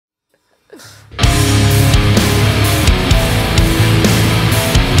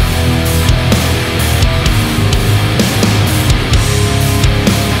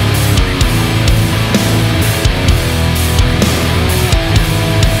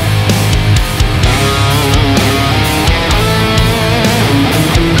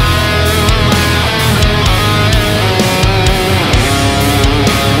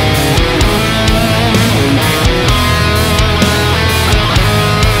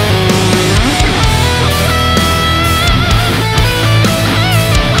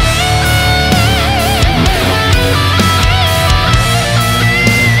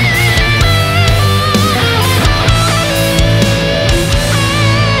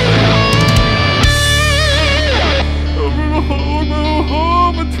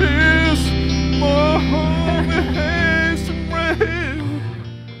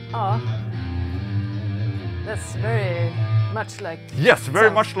much like... Yes,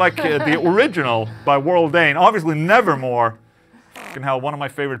 very much like the original by Dane. Obviously, Nevermore. Fucking hell, one of my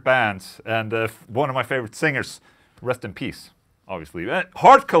favorite bands and one of my favorite singers. Rest in peace, obviously.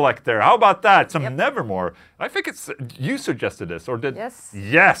 Heart Collector, how about that? Some Nevermore. I think it's... You suggested this, or did... Yes.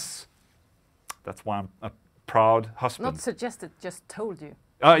 Yes! That's why I'm a proud husband. Not suggested, just told you.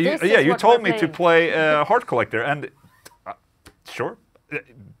 You told me to play Heart Collector, and... sure.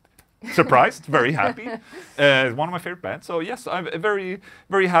 Surprised, very happy. One of my favorite bands. So yes, I'm very,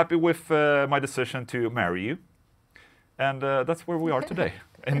 very happy with my decision to marry you. And that's where we are today.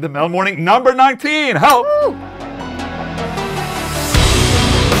 In the Mel Morning, number 19. Help! Woo!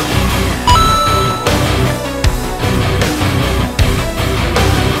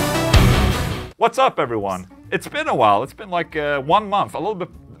 What's up, everyone? It's been a while. It's been like 1 month, a little bit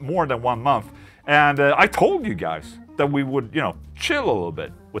more than 1 month. And I told you guys that we would, you know, chill a little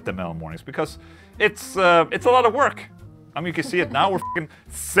bit with the Mel Mornings because it's a lot of work. I mean, you can see it now. We're fucking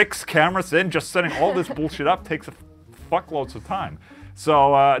 6 cameras in. Just setting all this bullshit up takes a fuckloads of time.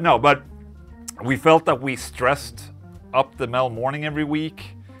 So no, but we felt that we stressed up the Mel Morning every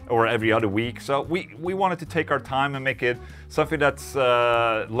week or every other week. So we wanted to take our time and make it something that's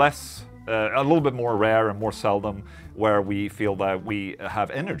less, a little bit more rare and more seldom, where we feel that we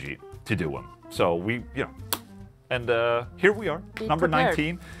have energy to do them. So we, you know. And here we are, number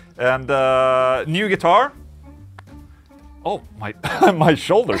 19. And new guitar. Oh, my my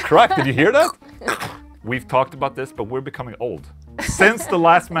shoulder cracked. Did you hear that? We've talked about this, but we're becoming old. Since the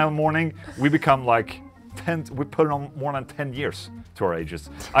last Mel Morning, we become like 10, we put on more than 10 years to our ages.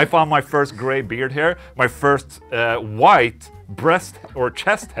 I found my first gray beard hair, my first white breast or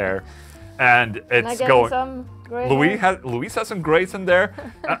chest hair, and it's going. Some gray Louise has some grays in there.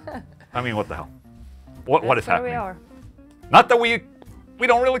 I mean, what the hell? What is happening? We are. Not that we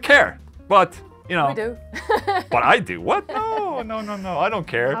don't really care, but you know. We do. But I do. What? No. I don't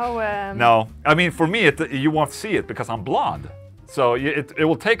care. Oh, no, I mean for me, you won't see it because I'm blonde. So it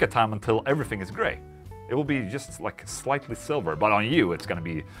will take a time until everything is gray. It will be just like slightly silver, but on you, it's gonna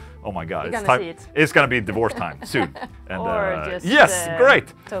be. Oh my God! You're gonna see it. It's gonna be divorce time soon. And or just yes,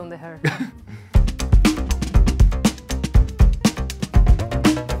 great. Tone the hair.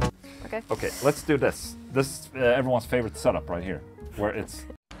 Okay, let's do this. This is everyone's favorite setup right here, where it's...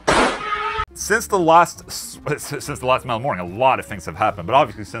 Since the last Mel Morning, a lot of things have happened, but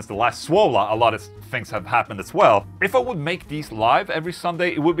obviously since the last Swola, a lot of things have happened as well. If I would make these live every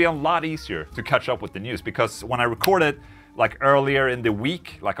Sunday, it would be a lot easier to catch up with the news, because when I record it, like earlier in the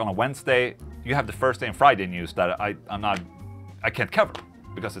week, like on a Wednesday, you have the Thursday and Friday news that I can't cover,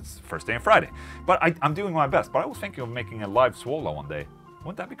 because it's Thursday and Friday. But I'm doing my best, but I was thinking of making a live Swola one day.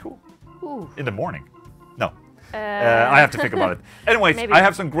 Wouldn't that be cool? Ooh. In the morning? No. I have to think about it. Anyways, maybe. I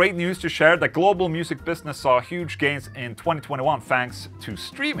have some great news to share. The global music business saw huge gains in 2021 thanks to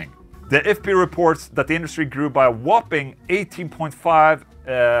streaming. The IFPI reports that the industry grew by a whopping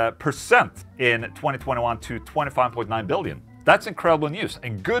 18.5% in 2021 to 25.9 billion. That's incredible news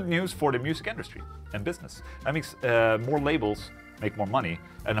and good news for the music industry and business. That means more labels make more money,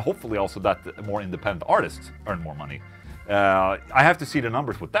 and hopefully also that more independent artists earn more money. I have to see the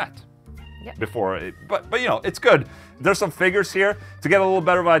numbers with that. Yep. Before, but you know, it's good. There's some figures here to get a little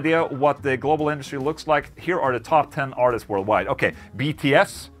better idea what the global industry looks like. Here are the top 10 artists worldwide. Okay,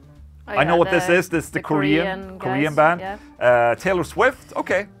 BTS. I know what this is. This is the Korean band. Yeah. Taylor Swift.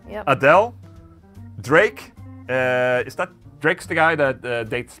 Okay. Yep. Adele. Drake. Is that Drake's the guy that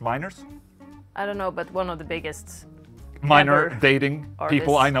dates minors? I don't know, but one of the biggest minor dating artists.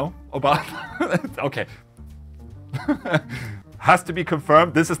 People I know about. Okay. Has to be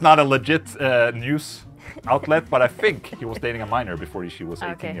confirmed. This is not a legit news outlet, but I think he was dating a minor before she was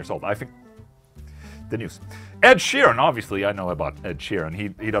 18 years old. I think the news. Ed Sheeran, obviously, I know about Ed Sheeran. He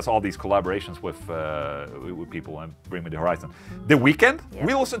does all these collaborations with people and Bring Me the Horizon. The Weeknd. Yep.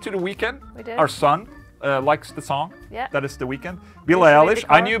 We listened to The Weeknd. We did. Our son likes the song. Yeah. That is The Weeknd. Billie Eilish.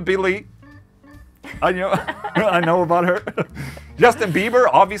 I knew Billie. I know about her. Justin Bieber,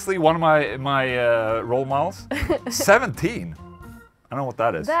 obviously one of my role models. 17. I don't know what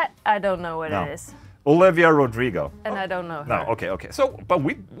that is. That I don't know what it is. Olivia Rodrigo. And I don't know her. No, okay. So, but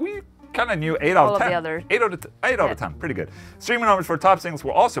we kind of knew 8 out of 10. All of the others. 8 out of 10, pretty good. Streaming numbers for top singles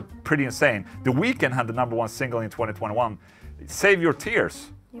were also pretty insane. The Weeknd had the #1 single in 2021, Save Your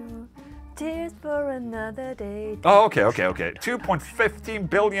Tears. Tears for another day. Oh, okay. 2.15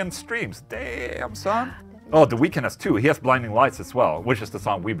 billion streams. Damn, son. Oh, The Weeknd has 2. He has Blinding Lights as well, which is the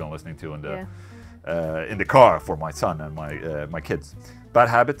song we've been listening to in the car for my son and my kids. Bad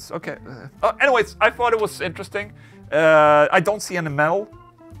Habits. Okay. Anyways, I thought it was interesting. I don't see any metal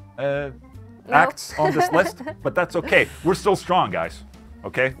acts on this list, but that's okay. We're still strong, guys.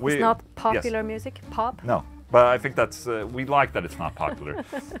 Okay? It's not popular yes. music, pop. No, but I think that's we like that it's not popular.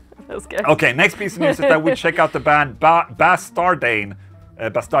 That's good. Okay, next piece of news is that we check out the band Bastardane.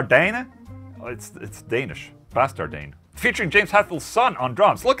 Bastardane? Oh, it's Danish. Bastardane. Featuring James Hetfield's son on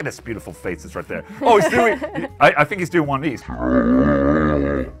drums. Look at his beautiful faces right there. Oh, he's doing. I think he's doing one of these. In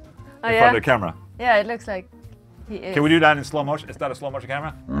front of the camera. Yeah, it looks like he is. Can we do that in slow motion? Is that a slow motion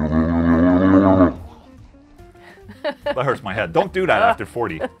camera? That hurts my head. Don't do that after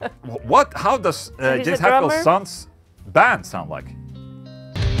 40. What? How does James Hetfield's son's band sound like?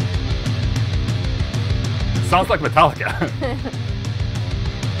 Sounds like Metallica.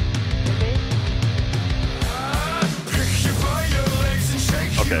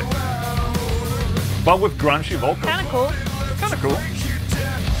 Okay. But with grungy vocals. Kind of cool. Kind of cool.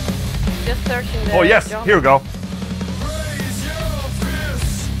 Just searching the Oh yes, genre. here we go.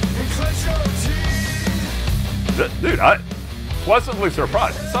 Dude, I'm pleasantly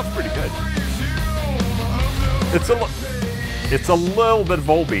surprised. It sounds pretty good. It's a little bit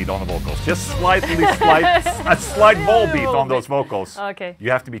Volbeat on the vocals. Just a slight Volbeat on those vocals. Okay.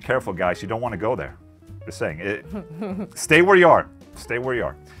 You have to be careful, guys. You don't want to go there. Just saying. Stay where you are. Stay where you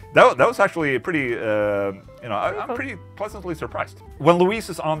are. That was actually pretty, I'm pretty pleasantly surprised. When Louise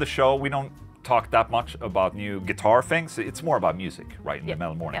is on the show, we don't talk that much about new guitar things. It's more about music, right, in the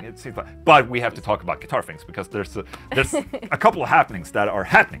metal morning. It seems like, but we have to talk about guitar things because there's a couple of happenings that are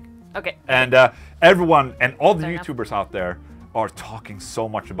happening. Okay. And everyone and all the YouTubers out there are talking so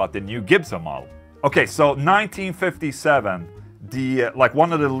much about the new Gibson model. Okay, so 1957,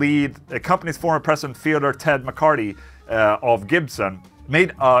 one of the lead company's former president Theodore Ted McCarty of Gibson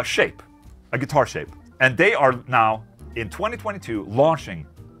made a guitar shape, and they are now in 2022 launching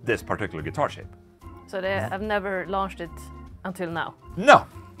this particular guitar shape. So they have never launched it until now? No.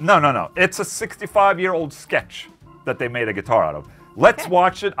 It's a 65-year-old sketch that they made a guitar out of. Let's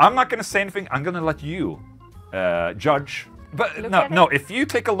watch it. I'm not going to say anything. I'm going to let you judge. But no. If you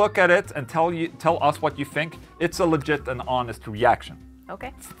take a look at it and tell us what you think, it's a legit and honest reaction.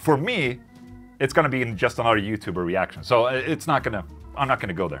 Okay. For me, it's going to be just another YouTuber reaction. So I'm not going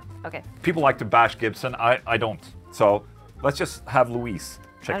to go there. Okay. People like to bash Gibson. I don't. So let's just have Louise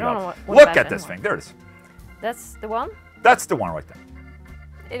check it out. What look at this thing. There it is. That's the one? That's the one right there.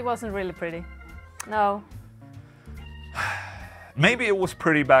 It wasn't really pretty. No. Maybe it was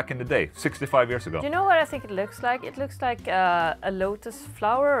pretty back in the day, 65 years ago. Do you know what I think it looks like? It looks like a lotus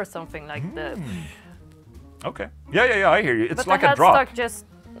flower or something like the... Okay. Yeah, I hear you. It's but like the a drop. headstock just...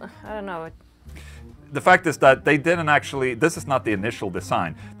 I don't know. The fact is that they didn't actually... This is not the initial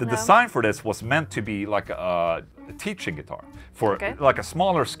design. The design for this was meant to be like a teaching guitar. For like a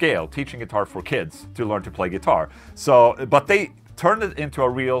smaller scale teaching guitar for kids to learn to play guitar. So, but they turned it into a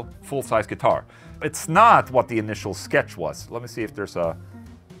real full-size guitar. It's not what the initial sketch was. Let me see if there's a...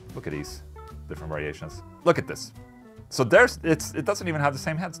 Look at these different variations. Look at this. So it doesn't even have the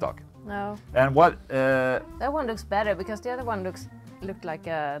same headstock. No. And what... That one looks better because the other one looked like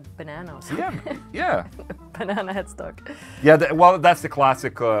a banana or something. Yeah. Banana headstock. Yeah, well, that's the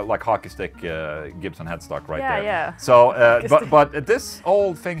classic like hockey stick Gibson headstock right there. Yeah. So, but this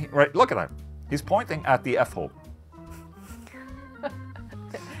old thing, right? Look at that. He's pointing at the F hole.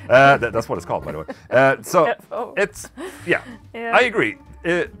 That's what it's called, by the way. So it's I agree.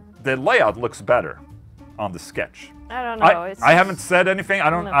 The layout looks better on the sketch. I don't know. I haven't said anything.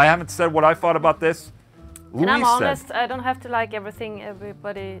 I haven't said what I thought about this. And I'm honest, I don't have to like everything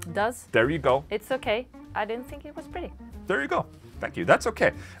everybody does. There you go. It's okay. I didn't think it was pretty. There you go. Thank you. That's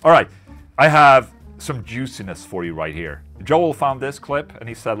okay. All right. I have some juiciness for you right here. Joel found this clip and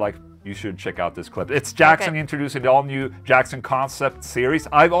he said, like, you should check out this clip. It's Jackson introducing the all-new Jackson Concept series.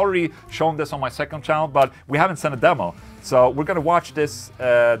 I've already shown this on my second channel, but we haven't sent a demo. So we're going to watch this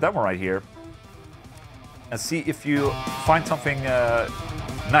demo right here and see if you find something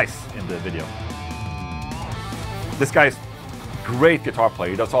nice in the video. This guy's great guitar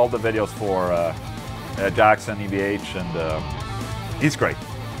player. He does all the videos for Jackson, EBH, and he's great.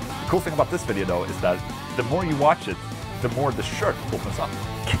 The cool thing about this video, though, is that the more you watch it, the more the shirt opens up.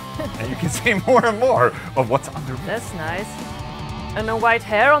 And you can see more and more of what's underneath. That's nice. And the white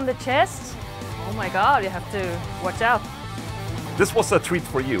hair on the chest. Oh my god, you have to watch out. This was a treat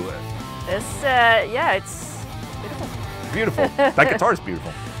for you. It's beautiful. Beautiful. That guitar is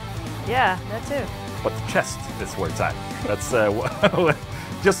beautiful. Yeah, that too. But the chest is where it's at. That's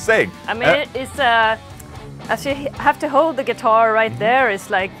just saying. I mean, it's as you have to hold the guitar right there. It's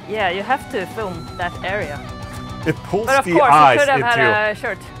like, yeah, you have to film that area. It pulls but of the course, eyes you should have into. had a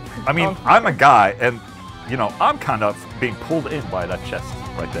shirt. I mean, I'm a guy, and you know, I'm kind of being pulled in by that chest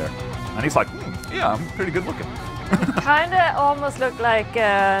right there. And he's like, yeah, I'm pretty good looking. Kind of almost look like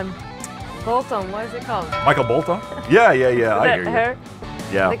Bolton, what is it called? Michael Bolton? Yeah, I hear you. Her.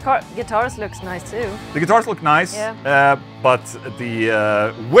 Yeah. The guitars looks nice too. The guitars look nice, yeah. but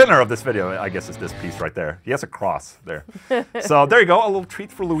the winner of this video, I guess, is this piece right there. He has a cross there. So there you go, a little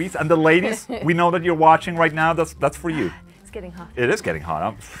treat for Louise. And the ladies, we know that you're watching right now, that's for you. It's getting hot. It is getting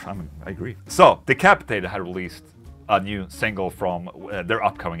hot, I agree. So, Decapitated had released a new single from their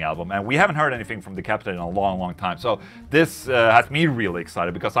upcoming album, and we haven't heard anything from Decapitated in a long, long time. So this has me really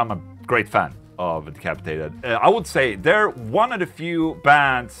excited because I'm a great fan of Decapitated. I would say they're one of the few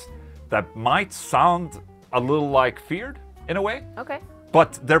bands that might sound a little like Feared in a way. Okay.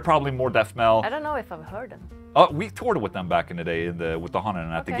 But they're probably more death metal. I don't know if I've heard them. We toured with them back in the day with the Hanen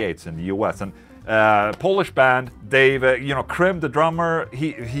at the Gates in the US, and Polish band. Dave, Krim, the drummer,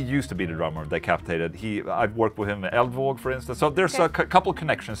 he used to be the drummer of Decapitated. I've worked with him at Eldvåg, for instance. So there's a couple of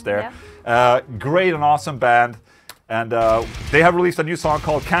connections there. Yeah. Great and awesome band, and they have released a new song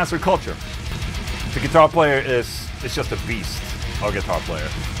called Cancer Culture. The guitar player is just a beast of a guitar player,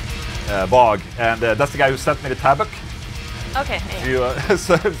 Bog, and that's the guy who sent me the tabbook. Okay.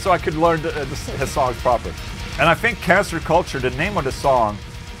 So I could learn his songs proper. And I think Cancer Culture, the name of the song,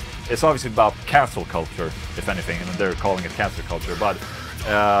 is obviously about cancel culture, if anything, and they're calling it Cancer Culture. But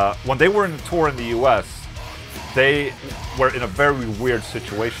when they were in the tour in the US, they were in a very weird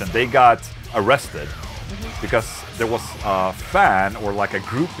situation. They got arrested because there was a fan or like a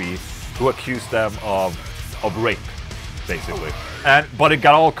groupie who accused them of rape, basically. But it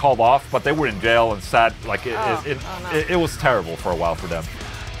got all called off, but they were in jail and sat, like, it was terrible for a while for them.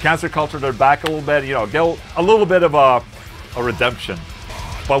 Cancer Culture, they're back a little bit, a little bit of a redemption.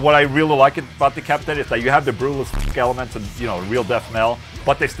 But what I really like about Decapitated is that you have the brutalist elements and, real death metal,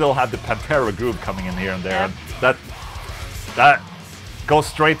 but they still have the Pantera groove coming in here and there, and that goes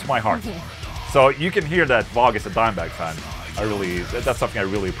straight to my heart. So you can hear that Vog is a Dimebag fan. That's something I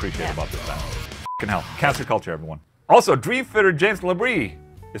really appreciate about this band. F***ing hell. Cancer Culture, everyone. Also, Dream Theater James LaBrie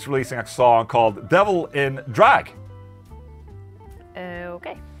is releasing a song called Devil in Drag.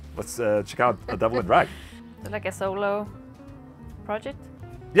 Okay. Let's check out A Devil in Drag. Like a solo project?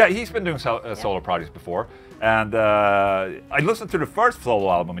 Yeah, he's been doing solo projects before. And I listened to the first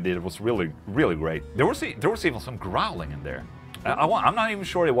solo album he did. It was really, really great. There was even some growling in there. I'm not even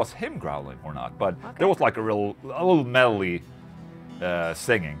sure it was him growling or not, but there was like a little metally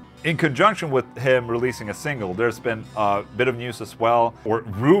singing. In conjunction with him releasing a single, there's been a bit of news as well, or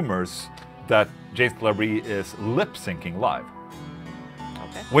rumors that James LaBrie is lip-syncing live.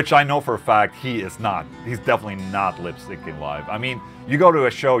 Okay. Which I know for a fact he is not. He's definitely not lip-syncing live. I mean, you go to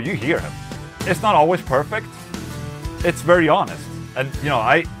a show, you hear him. It's not always perfect. It's very honest. And,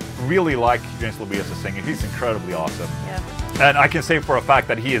 I really like James LaBrie as a singer. He's incredibly awesome. Yeah. And I can say for a fact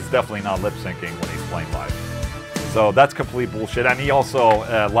that he is definitely not lip-syncing when he's playing live. So that's complete bullshit. And he also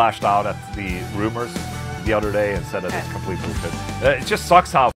lashed out at the rumors the other day and said that it's complete bullshit. It just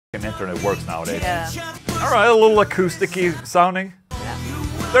sucks how the internet works nowadays. Yeah. All right, a little acoustic-y sounding. Yeah.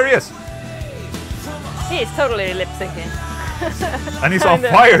 There he is. He is totally lip-syncing. And he's on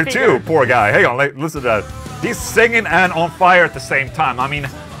fire too, poor guy. Hang on, listen to that. He's singing and on fire at the same time. I mean,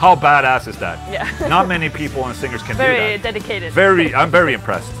 how badass is that? Yeah. Not many people and singers can do that. Very dedicated. I'm very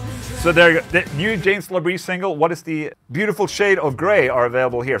impressed. So there you go. The new James LaBrie single, What is the Beautiful Shade of Grey, are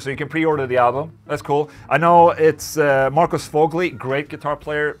available here. So you can pre-order the album. That's cool. I know it's Marcus Fogli, great guitar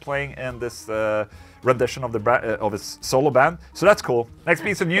player, playing in this rendition of his solo band. So that's cool. Next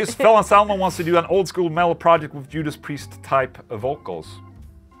piece of news. Phil Anselmo wants to do an old school metal project with Judas Priest type vocals.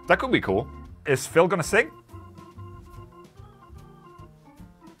 That could be cool. Is Phil gonna sing?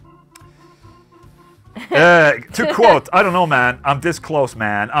 To quote, I don't know, man. I'm this close,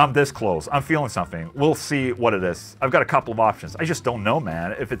 man. I'm this close. I'm feeling something. We'll see what it is. I've got a couple of options. I just don't know,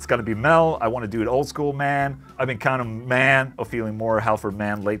 man. If it's gonna be Mel, I want to do it old school, man. I've been kind of man, or feeling more Halford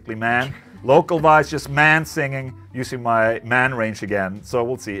man lately, man. Local vibes, just man singing, using my man range again. So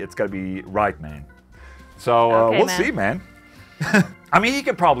we'll see. It's gotta be right, man. So we'll see, man. I mean, he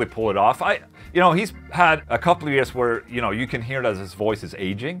could probably pull it off. He's had a couple of years where you can hear that his voice is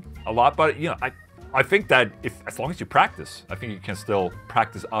aging a lot, but I think that as long as you practice, I think you can still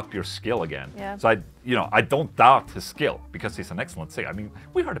practice up your skill again. Yeah. So I don't doubt his skill because he's an excellent singer. I mean,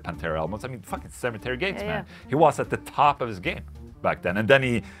 we heard the Pantera albums. I mean, fucking Cemetery Gates, man. He was at the top of his game back then, and then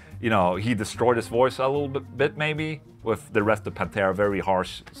he destroyed his voice a little bit maybe with the rest of Pantera, very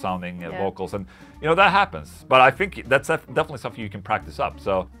harsh sounding vocals, and that happens. But I think that's definitely something you can practice up.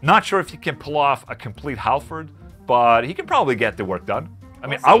 So not sure if he can pull off a complete Halford, but he can probably get the work done. I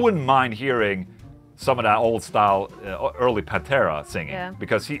mean, I wouldn't mind hearing some of that old style, early Pantera singing,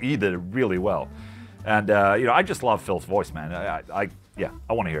 because he did it really well. And you know, I just love Phil's voice, man. Yeah,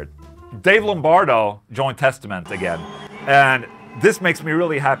 I want to hear it. Dave Lombardo joined Testament again, and this makes me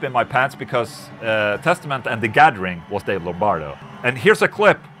really happy in my pants because Testament and The Gathering was Dave Lombardo. And here's a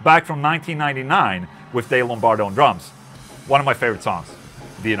clip back from 1999 with Dave Lombardo on drums. One of my favorite songs,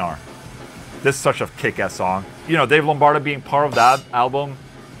 DNR. This is such a kick-ass song. You know, Dave Lombardo being part of that album,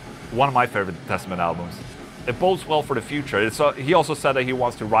 one of my favorite Testament albums. It bodes well for the future. He also said that he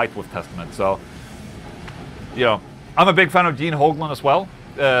wants to write with Testament, so, you know, I'm a big fan of Gene Hoglan as well,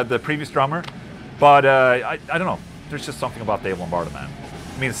 the previous drummer, but I don't know. There's just something about Dave Lombardo, man.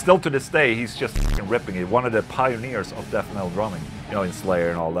 I mean, still to this day, he's just fucking ripping it. One of the pioneers of death metal drumming, you know, in Slayer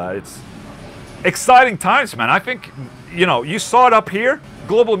and all that. It's exciting times, man. I think, you know, you saw it up here.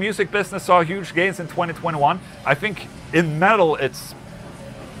 Global music business saw huge gains in 2021. I think in metal,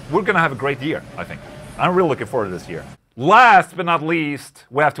 we're gonna have a great year, I think. I'm really looking forward to this year. Last but not least,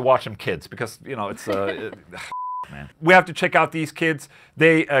 we have to watch them kids because, you know, it's man. We have to check out these kids.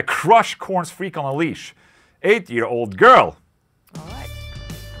 They crush Korn's Freak on a Leash. 8-year-old girl. All right.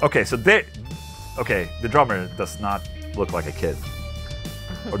 Okay, so the drummer does not look like a kid.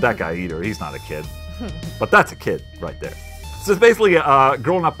 Or that guy either, he's not a kid. But that's a kid right there. So it's basically a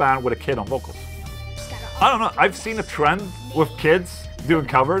grown-up band with a kid on vocals. I don't know, I've seen a trend with kids doing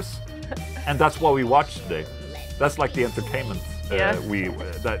covers, and that's what we watch today. That's like the entertainment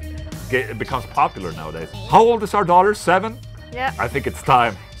that becomes popular nowadays. How old is our daughter? 7? Yeah. I think it's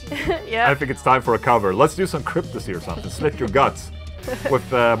time. Yeah. I think it's time for a cover. Let's do some Cryptosy or something. Slit your guts with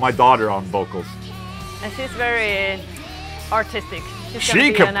my daughter on vocals. And she's very artistic.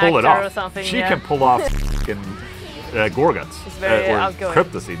 She can pull it off. Or something, she can pull off fucking Gorguts. She's very or outgoing.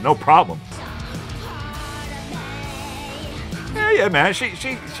 Cryptosy, no problem. Yeah, man.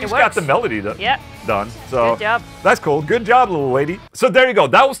 She's got the melody done. So good job. That's cool. Good job, little lady. So there you go.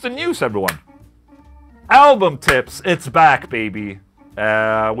 That was the news, everyone. Album tips. It's back, baby.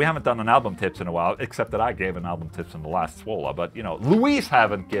 We haven't done an album tips in a while, except that I gave an album tips in the last Swola. But, you know, Louise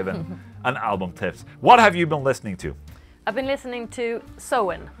haven't given an album tips. What have you been listening to? I've been listening to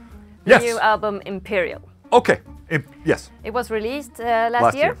Soen, the Yes. new album Imperial. Okay. Yes. It was released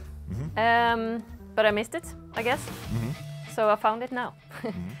last year. Mm-hmm. But I missed it, I guess. Mm-hmm. So I found it now.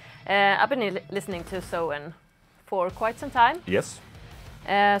 I've been listening to Soen for quite some time. Yes.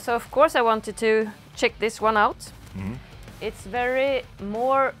 So of course I wanted to check this one out. Mm-hmm. It's very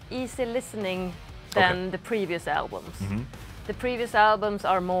more easy listening than the previous albums. Mm-hmm. The previous albums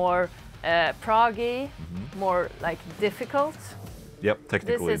are more proggy, more like difficult. Yep,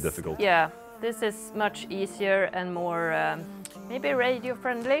 technically difficult. Yeah, this is much easier and more maybe radio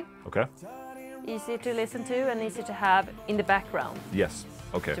friendly. Okay. Easy to listen to and easy to have in the background. Yes.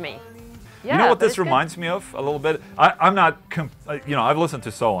 Okay. To me. Yeah, you know what this reminds me of a little bit? I'm not, you know, I've listened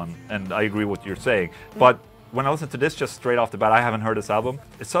to Soen and I agree with what you're saying, but when I listen to this just straight off the bat, I haven't heard this album.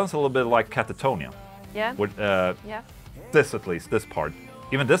 It sounds a little bit like Catatonia. Yeah. With, yeah. This at least, this part.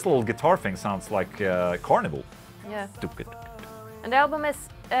 Even this little guitar thing sounds like Carnival. Yeah. Stupid. And the album is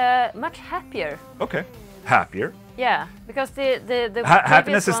much happier. Okay. Happier. Yeah, because the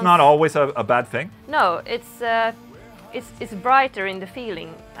happiness is not always a bad thing. No, it's brighter in the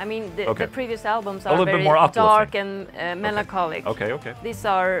feeling. I mean, the previous albums are very dark and melancholic. Okay. These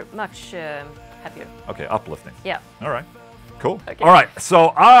are much happier. Okay, uplifting. Yeah. All right. Cool. Okay. All right.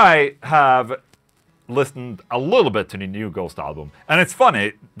 So I have listened a little bit to the new Ghost album, and it's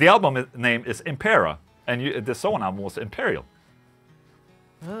funny. The album name is Impera, and the Soen album was Imperial.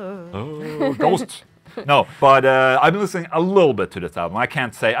 Oh, Ghost. No, but I've been listening a little bit to this album. I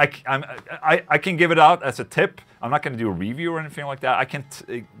can't say I can give it out as a tip. I'm not going to do a review or anything like that. I can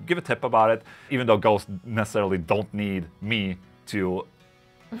give a tip about it, even though Ghost necessarily don't need me to,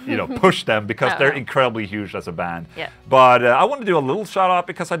 you know, push them because they're incredibly huge as a band. Yeah. But I want to do a little shout out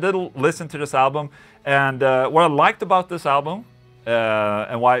because I did listen to this album, and what I liked about this album,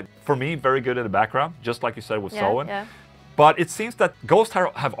 and why for me very good in the background, just like you said with Soen. Yeah. But it seems that Ghost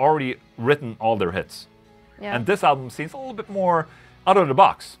have already written all their hits. Yeah. And this album seems a little bit more out of the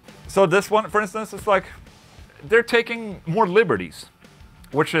box. So this one, for instance, it's like they're taking more liberties,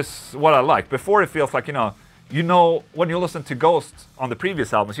 which is what I like. Before it feels like, you know, when you listen to Ghost on the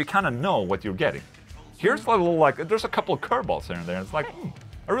previous albums, you kind of know what you're getting. Here's a little like, there's a couple of curveballs here and there. And it's like,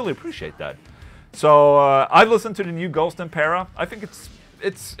 I really appreciate that. So I've listened to the new Ghost Impera. I think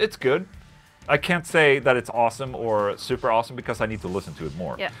it's good. I can't say that it's awesome or super awesome because I need to listen to it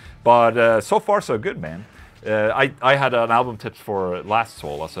more. Yeah. But so far so good, man. I had an album tips for last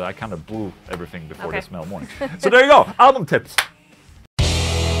Swola, so I kind of blew everything before this morning. So there you go, album tips.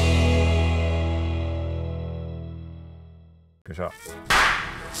 Good shot.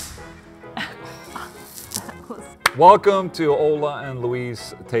 Welcome to Ola and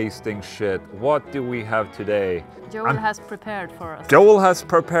Louise tasting shit. What do we have today? Joel has prepared for us. Joel has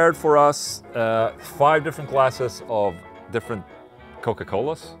prepared for us 5 different glasses of different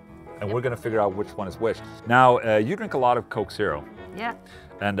Coca-Colas, and we're gonna figure out which one is which. Now, you drink a lot of Coke Zero. Yeah.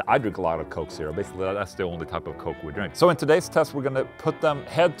 And I drink a lot of Coke Zero. Basically, that's the only type of Coke we drink. So in today's test, we're gonna put them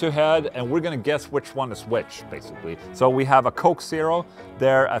head to head, and we're gonna guess which one is which, basically. So we have a Coke Zero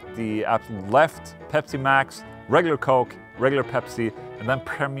there at the left, Pepsi Max, regular Coke, regular Pepsi, and then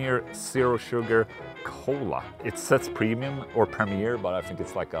Premier Zero Sugar Cola. It says premium or Premier, but I think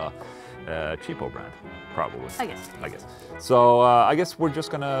it's like a cheapo brand, probably. I guess. So I guess we're just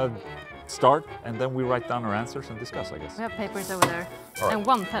gonna start, and then we write down our answers and discuss, I guess. We have papers over there. Right. And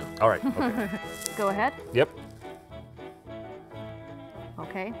 1 pen. All right, okay. Go ahead. Yep.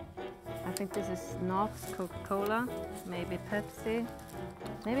 Okay. I think this is not Coca-Cola, maybe Pepsi.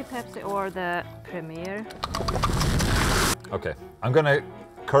 Maybe Pepsi or the Premier. Okay, I'm gonna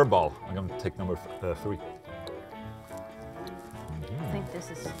curveball. I'm gonna take number 3. I think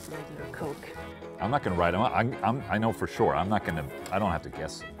this is regular Coke. I'm not gonna write them. I know for sure. I don't have to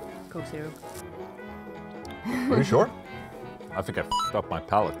guess. Coke Zero. Are you sure? I think I f***ed up my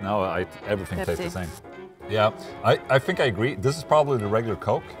palate. Now everything Pepsi. tastes the same. Yeah, I think I agree. This is probably the regular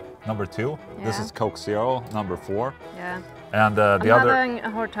Coke, number 2. Yeah. This is Coke Zero, number 4. Yeah. And the other. I'm having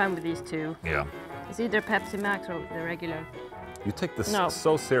a hard time with these 2. Yeah. It's either Pepsi Max or the regular. You take this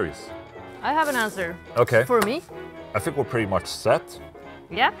so serious. I have an answer. Okay. For me. I think we're pretty much set.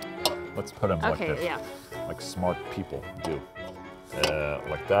 Yeah. Let's put them like this. Okay, yeah. Like smart people do.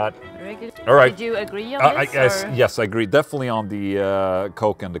 Like that. Regular. All right. Did you agree on this? Yes, I agree. Definitely on the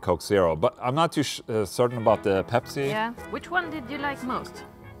Coke and the Coke Zero. But I'm not too certain about the Pepsi. Yeah. Which one did you like most?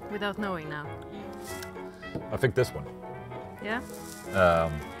 Without knowing now. I think this one. Yeah.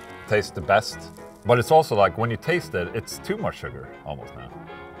 Tastes the best. But it's also like when you taste it, it's too much sugar almost now.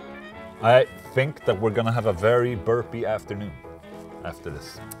 I think that we're gonna have a very burpy afternoon after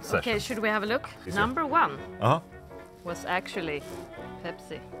this session. Okay, should we have a look? Number 1 was actually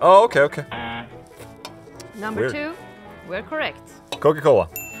Pepsi. Oh, okay. Number 2, we're correct. Coca-Cola.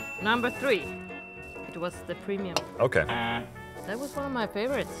 Number 3, it was the Premium. Okay. That was one of my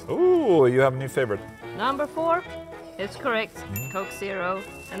favorites. Ooh, you have a new favorite. Number 4, it's correct. Coke Zero,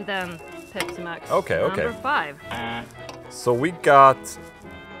 and then Pepsi Max. Okay. Number 5. So we got...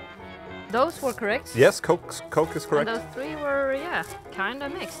 Those were correct. Yes, Coke is correct. And those 3 were, yeah, kind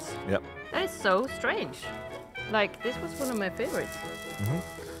of mixed. Yep. That is so strange. Like, this was one of my favorites.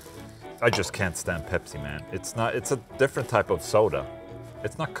 I just can't stand Pepsi, man. It's a different type of soda.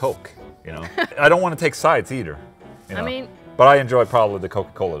 It's not Coke, you know. I don't want to take sides either. You know? I mean... But I enjoy probably the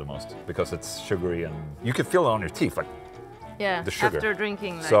Coca-Cola the most because it's sugary and you can feel it on your teeth, like the sugar. After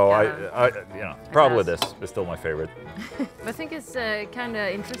drinking. Like, so probably this is still my favorite. I think it's kind of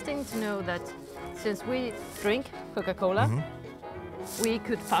interesting to know that since we drink Coca-Cola, we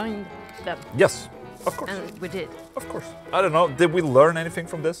could find them. Yes, of course. And we did. Of course. I don't know, did we learn anything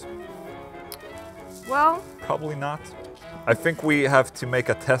from this? Well... Probably not. I think we have to make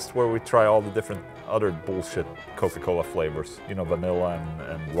a test where we try all the different other bullshit Coca-Cola flavors. You know, vanilla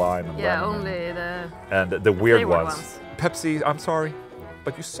and lime and lemon. Only and the weird ones. Pepsi, I'm sorry,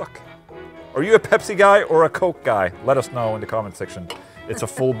 but you suck. Are you a Pepsi guy or a Coke guy? Let us know in the comment section. It's a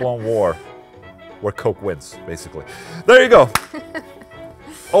full-blown war where Coke wins, basically. There you go.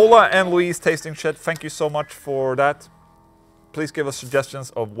 Ola and Louise tasting shit. Thank you so much for that. Please give us suggestions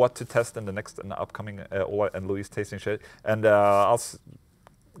of what to test in the upcoming Ola and Louise tasting shit. And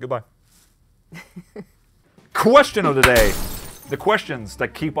goodbye. Question of the day. The questions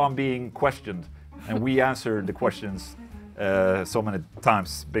that keep on being questioned. And we answer the questions so many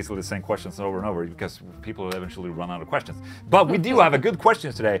times, basically the same questions over and over, because people eventually run out of questions. But we do have a good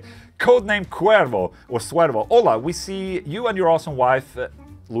question today. Codename Cuervo or Suervo. Ola, we see you and your awesome wife,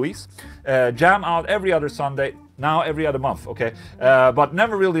 Louise, jam out every other Sunday, now every other month, okay? But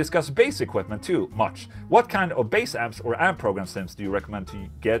never really discuss bass equipment too much. What kind of bass amps or amp program sims do you recommend to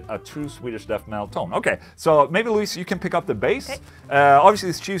get a true Swedish death metal tone? Okay, so maybe Louise, you can pick up the bass. Okay.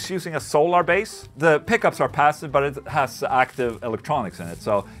 Obviously, she's using a solar bass. The pickups are passive, but it has active electronics in it,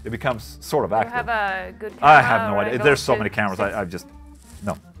 so it becomes sort of active. You have a good camera? I have no idea. There's so many cameras. I just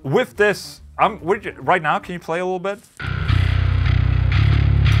no. With this, right now. Can you play a little bit?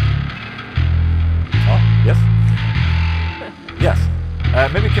 Yes? Yes.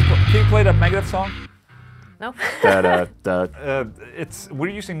 Maybe can you play that Megadeth song? No. We're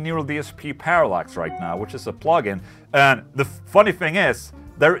using Neural DSP Parallax right now, which is a plugin. And the funny thing is,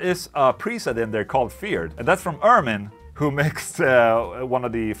 there is a preset in there called Feared. And that's from Ermin, who mixed one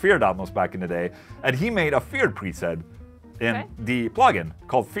of the Feared albums back in the day, and he made a Feared preset in the plugin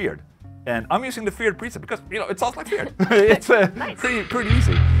called Feared. And I'm using the Feared preset because, you know, it sounds like Feared. It's nice. pretty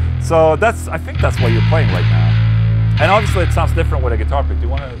easy. So I think that's what you're playing right now. And obviously it sounds different with a guitar pick. Do you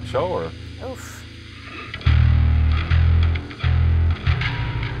want to show or? Oof.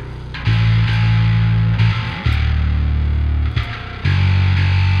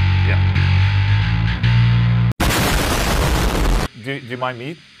 Do you mind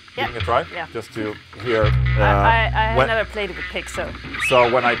me giving a try? Yeah. Just to hear. I have never played with picks, so.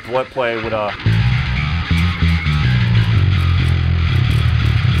 So when I play with a.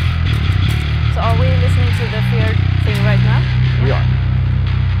 So are we listening to the Feared thing right now? We are.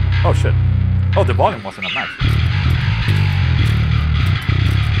 Oh shit. Oh, the volume wasn't a max.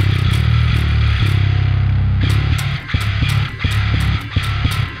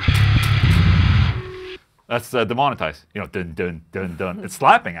 That's demonetized. You know, dun dun dun dun. It's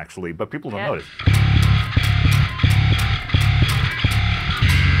slapping actually, but people don't notice.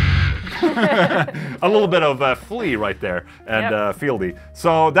 A little bit of flea right there and fieldy.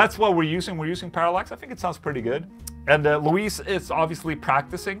 So that's what we're using. We're using Parallax. I think it sounds pretty good. And Louise is obviously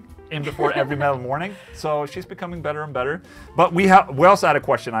practicing in before every metal morning, so she's becoming better and better. But we also had a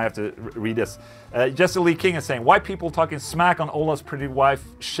question. I have to read this. Jesse Lee King is saying, why people talking smack on Ola's pretty wife?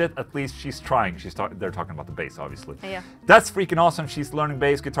 Shit, at least she's trying. They're talking about the bass, obviously. Yeah. That's freaking awesome. She's learning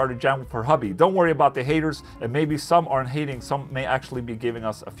bass guitar to jam with her hubby. Don't worry about the haters, and maybe some aren't hating. Some may actually be giving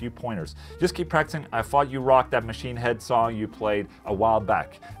us a few pointers. Just keep practicing. I thought you rocked that Machine Head song you played a while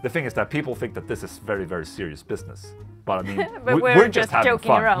back. The thing is that people think that this is very, very serious business. But I mean, but we're just having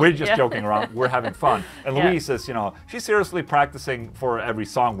fun. Around. We're just joking around. We're having fun. And Louise is, you know, she's seriously practicing for every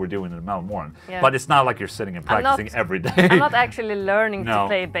song we're doing in the metal morning. Yeah. But it's not like you're sitting and practicing every day. I'm not actually learning to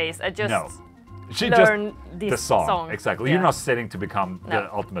play bass. I just learn this the song. Exactly. Yeah. You're not sitting to become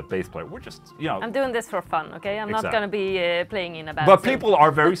the ultimate bass player. We're just, you know. I'm doing this for fun, okay? I'm not going to be playing in a band. But people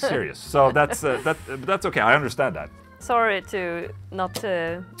are very serious, so that's okay. I understand that. Sorry to not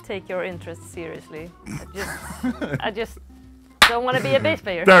take your interest seriously. I just don't want to be a bass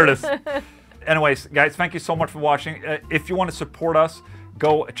player. There it is. Anyways, guys, thank you so much for watching. If you want to support us,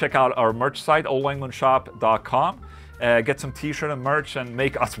 go check out our merch site, oldenglandshop.com. Get some t-shirt and merch and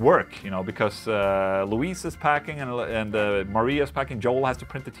make us work, you know, because Louise is packing and Maria is packing. Joel has to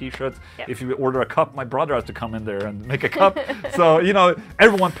print the t-shirts. Yep. If you order a cup, my brother has to come in there and make a cup. So, you know,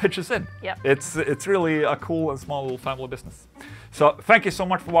 everyone pitches in. Yep. It's really a cool and small little family business. So thank you so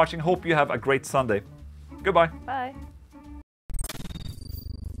much for watching. Hope you have a great Sunday. Goodbye. Bye.